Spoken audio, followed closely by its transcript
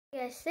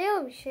Yes, today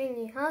I'll be showing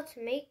you how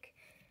to make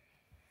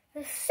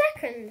the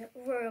second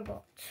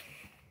robot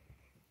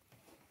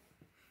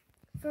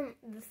from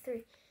the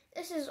three.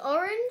 This is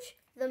Orange,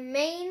 the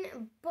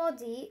main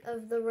body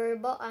of the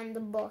robot and the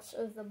boss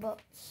of the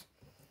bots.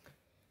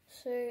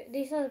 So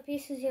these are the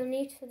pieces you'll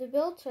need for the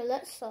build, so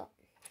let's start.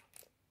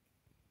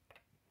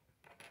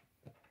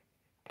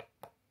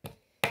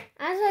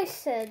 As I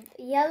said,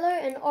 yellow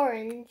and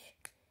orange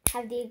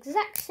have the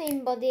exact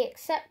same body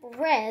except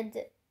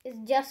red is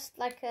just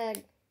like a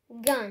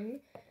gun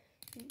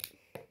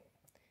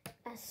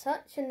as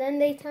such, and then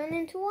they turn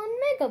into one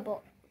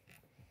Megabot.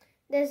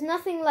 There's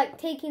nothing like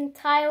taking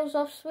tiles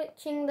off,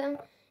 switching them.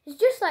 It's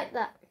just like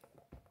that.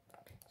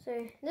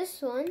 So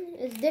this one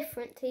is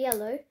different to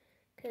yellow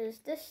because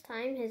this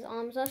time his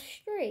arms are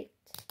straight.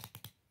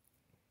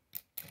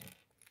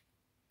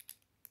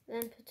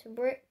 Then put a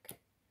brick.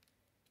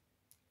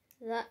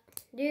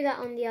 Do that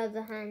on the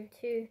other hand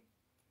too.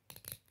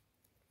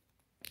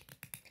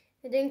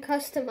 We're doing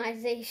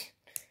customization.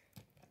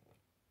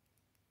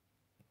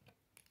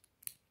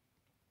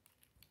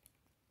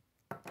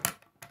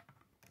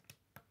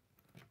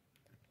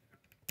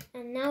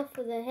 And now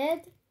for the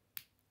head.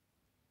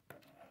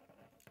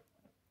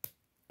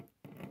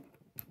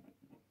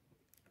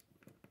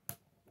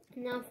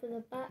 And now for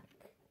the back.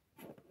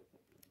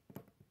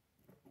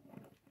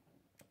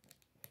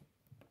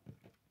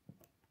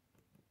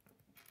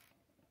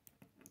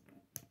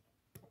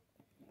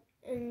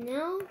 And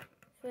now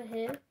for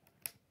here,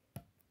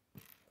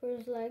 for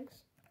his legs.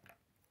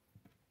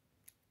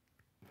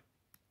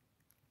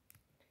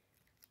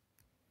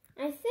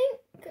 I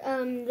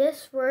think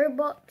this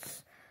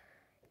robot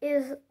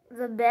is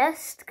the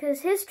best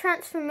because his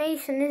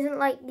transformation isn't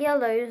like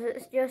Yellow's,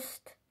 it's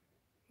just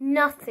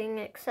nothing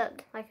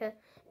except like a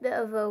bit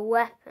of a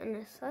weapon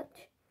as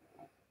such.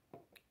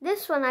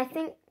 This one I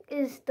think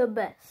is the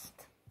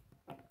best.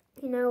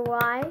 You know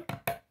why?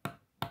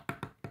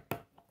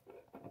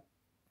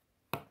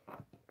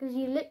 Because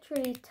you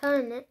literally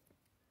turn it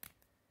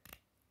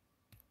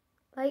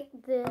like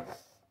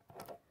this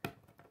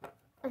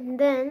and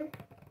then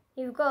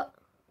you've got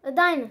a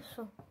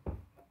dinosaur.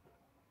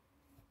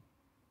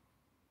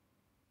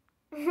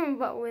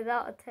 But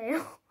without a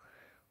tail.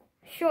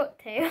 Short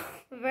tail.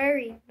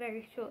 Very,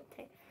 very short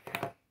tail.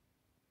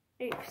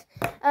 Oops.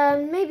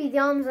 Maybe the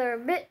arms are a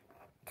bit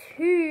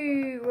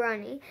too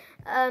runny.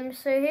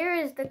 So here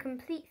is the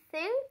complete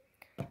thing.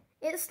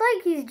 It's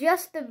like he's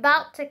just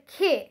about to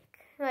kick.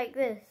 Like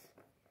this.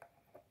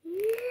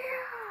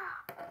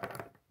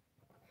 Yeah.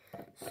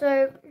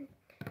 So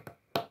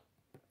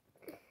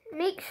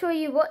make sure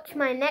you watch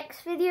my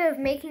next video of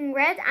making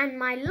red and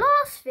my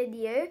last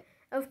video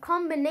of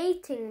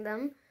combinating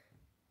them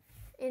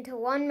into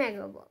one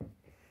Megabot.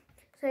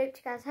 So hope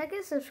you guys like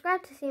it,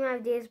 subscribe to see my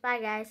videos. Bye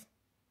guys.